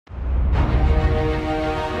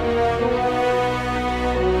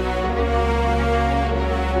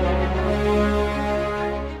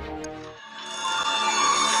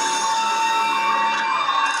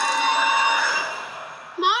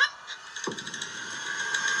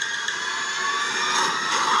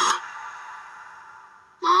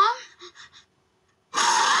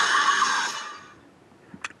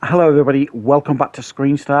Hello everybody, welcome back to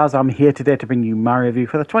Screenstars. I'm here today to bring you my review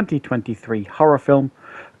for the 2023 horror film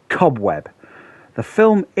Cobweb. The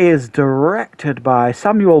film is directed by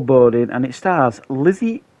Samuel Bodin and it stars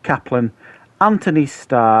Lizzie Kaplan, Anthony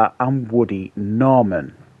Starr and Woody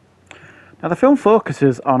Norman. Now the film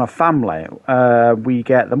focuses on a family. We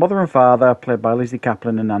get the mother and father, played by Lizzie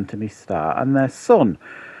Kaplan and Anthony Starr, and their son,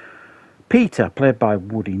 Peter, played by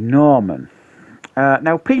Woody Norman.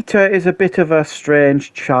 Now, Peter is a bit of a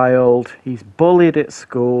strange child. He's bullied at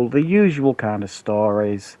school, the usual kind of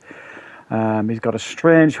stories. He's got a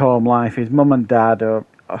strange home life. His mum and dad are...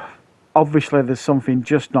 obviously, there's something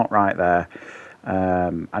just not right there.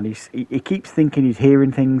 And he keeps thinking he's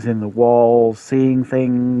hearing things in the walls, seeing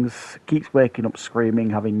things, keeps waking up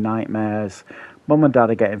screaming, having nightmares. Mum and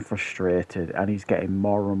dad are getting frustrated, and he's getting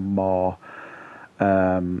more and more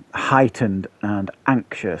heightened and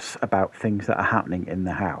anxious about things that are happening in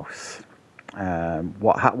the house.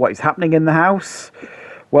 What is happening in the house?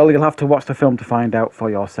 Well, you'll have to watch the film to find out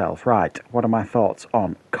for yourself. Right, what are my thoughts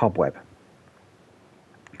on Cobweb?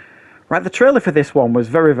 Right, the trailer for this one was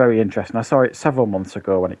very, very interesting. I saw it several months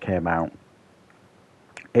ago when it came out.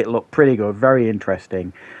 It looked pretty good, very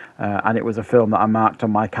interesting. And it was a film that I marked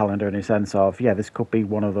on my calendar in a sense of, yeah, this could be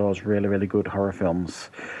one of those really, really good horror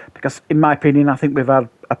films. Because, in my opinion, I think we've had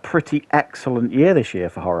a pretty excellent year this year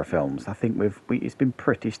for horror films. I think it's been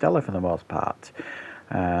pretty stellar for the most part.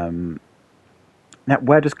 Now,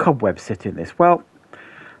 where does Cobweb sit in this? Well,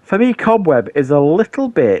 for me, Cobweb is a little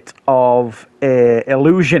bit of an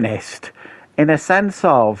illusionist in a sense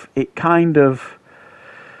of it kind of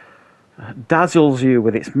dazzles you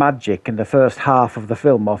with its magic in the first half of the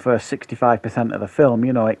film, or first 65% of the film.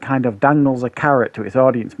 You know, it kind of dangles a carrot to its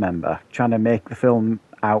audience member, trying to make the film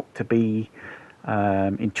out to be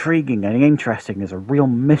intriguing and interesting. There's a real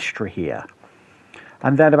mystery here.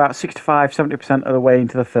 And then about 65-70% of the way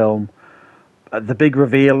into the film, the big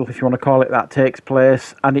reveal, if you want to call it that, takes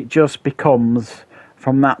place, and it just becomes,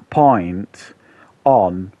 from that point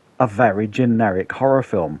on, a very generic horror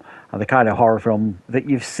film, and the kind of horror film that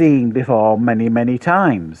you've seen before many, many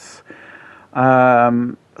times.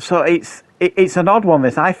 So it's an odd one,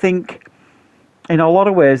 this. I think, in a lot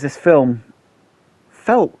of ways, this film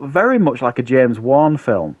felt very much like a James Wan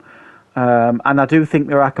film. And I do think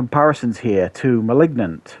there are comparisons here to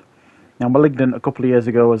Malignant. Now, Malignant, a couple of years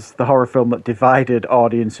ago, was the horror film that divided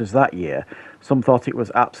audiences that year. Some thought it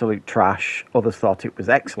was absolute trash. Others thought it was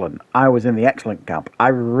excellent. I was in the excellent camp. I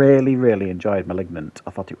really, really enjoyed Malignant.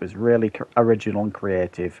 I thought it was really original and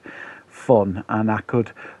creative, fun, and I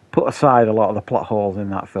could put aside a lot of the plot holes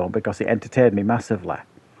in that film because it entertained me massively.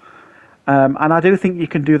 And I do think you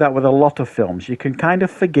can do that with a lot of films. You can kind of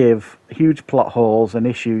forgive huge plot holes and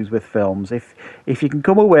issues with films if you can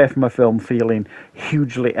come away from a film feeling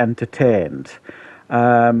hugely entertained.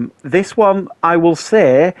 This one, I will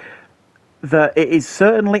say that it is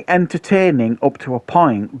certainly entertaining up to a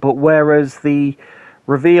point, but whereas the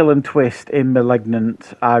reveal and twist in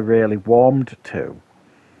Malignant I really warmed to,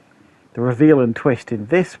 the reveal and twist in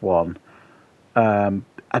this one I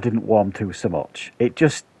didn't warm to so much. It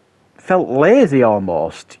just felt lazy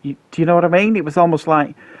almost. Do you know what I mean? It was almost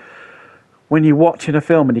like when you're watching a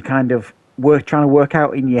film and you kind of trying to work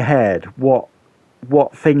out in your head what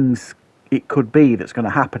things it could be that's going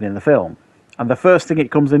to happen in the film. And the first thing it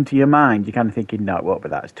comes into your mind, you're kind of thinking, no, it won't be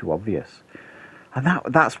that, it's too obvious. And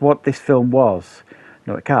that's what this film was.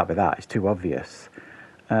 No, it can't be that, it's too obvious.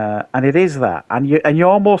 And it is that. And you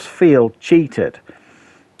almost feel cheated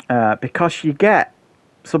because you get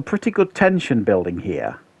some pretty good tension building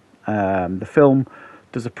here. The film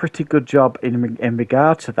does a pretty good job in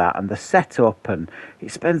regard to that, and the setup, and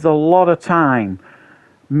it spends a lot of time,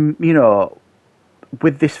 you know,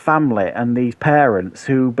 with this family and these parents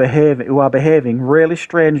who are behaving really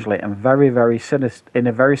strangely and very, very sinister, in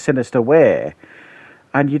a very sinister way,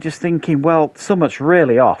 and you're just thinking, well, something's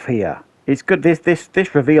really off here. It's good.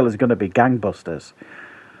 This reveal is going to be gangbusters,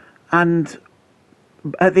 and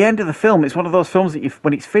at the end of the film, it's one of those films that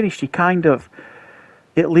when it's finished,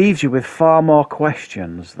 it leaves you with far more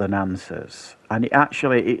questions than answers. And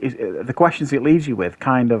the questions it leaves you with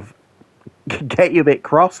kind of get you a bit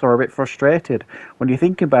cross or a bit frustrated when you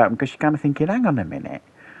think about them, because you're kind of thinking, hang on a minute,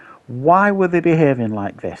 why were they behaving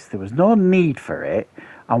like this? There was no need for it.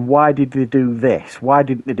 And why did they do this? Why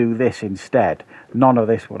didn't they do this instead? None of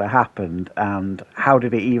this would have happened. And how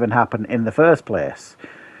did it even happen in the first place?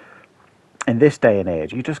 In this day and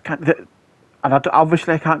age, you just can't... And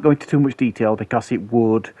obviously I can't go into too much detail because it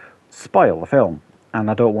would spoil the film.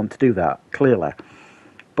 And I don't want to do that, clearly.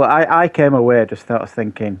 But I came away just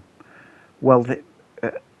thinking, well,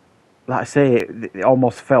 like I say, it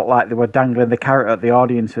almost felt like they were dangling the carrot at the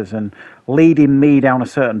audiences and leading me down a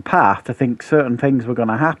certain path to think certain things were going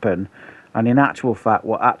to happen. And in actual fact,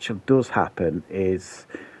 what actually does happen is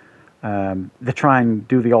they try and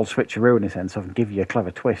do the old switcheroo in a sense of give you a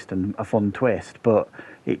clever twist and a fun twist, but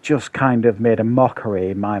it just kind of made a mockery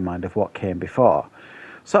in my mind of what came before.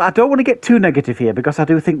 So I don't want to get too negative here because I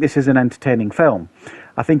do think this is an entertaining film.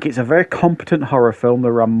 I think it's a very competent horror film.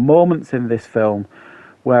 There are moments in this film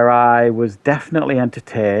where I was definitely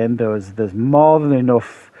entertained. There's more than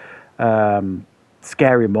enough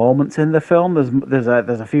scary moments in the film. There's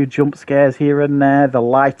a few jump scares here and there. The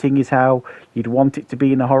lighting is how you'd want it to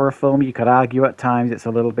be in a horror film. You could argue at times it's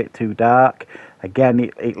a little bit too dark. Again,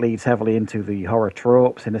 it leads heavily into the horror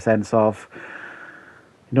tropes in the sense of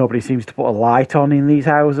nobody seems to put a light on in these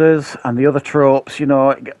houses, and the other tropes, you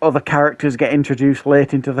know, other characters get introduced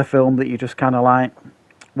late into the film that you just kind of like,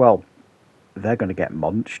 well, they're going to get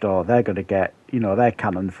munched, or they're going to get, you know, they're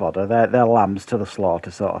cannon fodder, they're lambs to the slaughter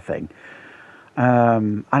sort of thing.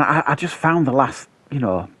 And I just found the last, you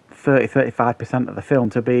know, 35% of the film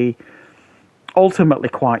to be ultimately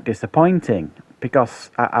quite disappointing,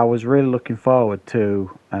 because I was really looking forward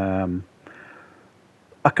to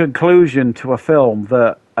a conclusion to a film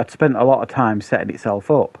that had spent a lot of time setting itself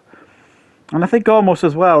up. And I think almost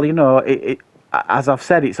as well, you know, as I've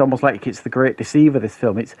said, it's almost like it's the great deceiver, this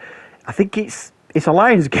film. I think it's a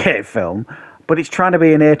Lionsgate film, but it's trying to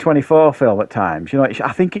be an A24 film at times. You know,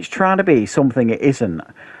 I think it's trying to be something it isn't.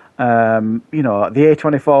 You know, the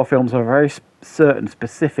A24 films are a very certain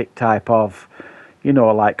specific type of, you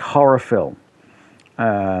know, like horror film.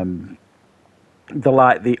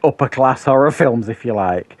 The upper class horror films, if you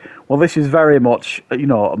like. Well, this is very much, you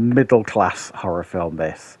know, a middle class horror film.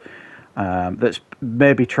 This that's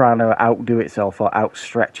maybe trying to outdo itself or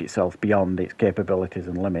outstretch itself beyond its capabilities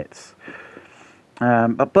and limits.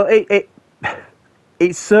 But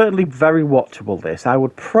it's certainly very watchable. This, I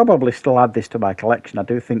would probably still add this to my collection. I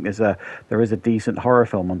do think there is a decent horror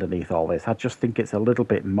film underneath all this. I just think it's a little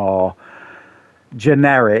bit more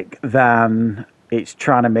generic than it's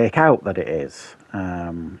trying to make out that it is.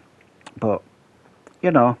 But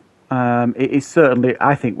you know, it is certainly,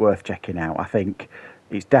 I think, worth checking out. I think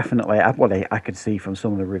it's definitely, well, I could see from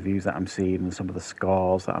some of the reviews that I'm seeing and some of the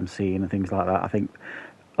scores that I'm seeing and things like that, I think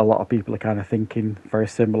a lot of people are kind of thinking very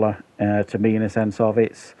similar to me in a sense of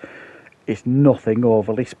it's nothing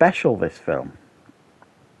overly special, this film.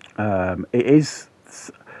 It is,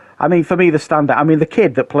 I mean, for me, the standout, I mean, the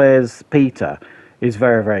kid that plays Peter is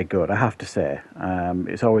very, very good, I have to say.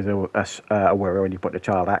 It's always a worry when you put a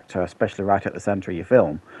child actor, especially right at the centre of your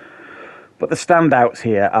film. But the standouts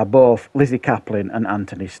here are both Lizzie Kaplan and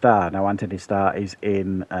Anthony Starr. Now, Anthony Starr is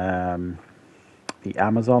in the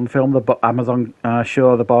Amazon film, the Amazon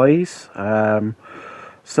show The Boys.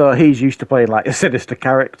 So he's used to playing like a sinister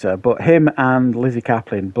character, but him and Lizzie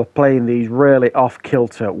Kaplan playing these really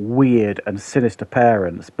off-kilter, weird and sinister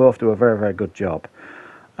parents both do a very, very good job.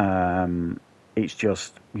 It's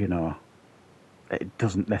just, you know, it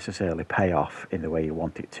doesn't necessarily pay off in the way you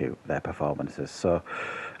want it to, their performances. So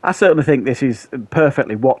I certainly think this is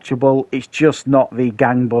perfectly watchable. It's just not the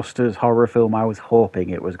gangbusters horror film I was hoping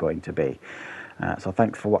it was going to be. So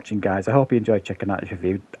thanks for watching, guys. I hope you enjoyed checking out this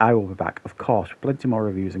review. I will be back, of course, with plenty more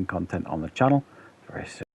reviews and content on the channel very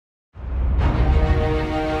soon.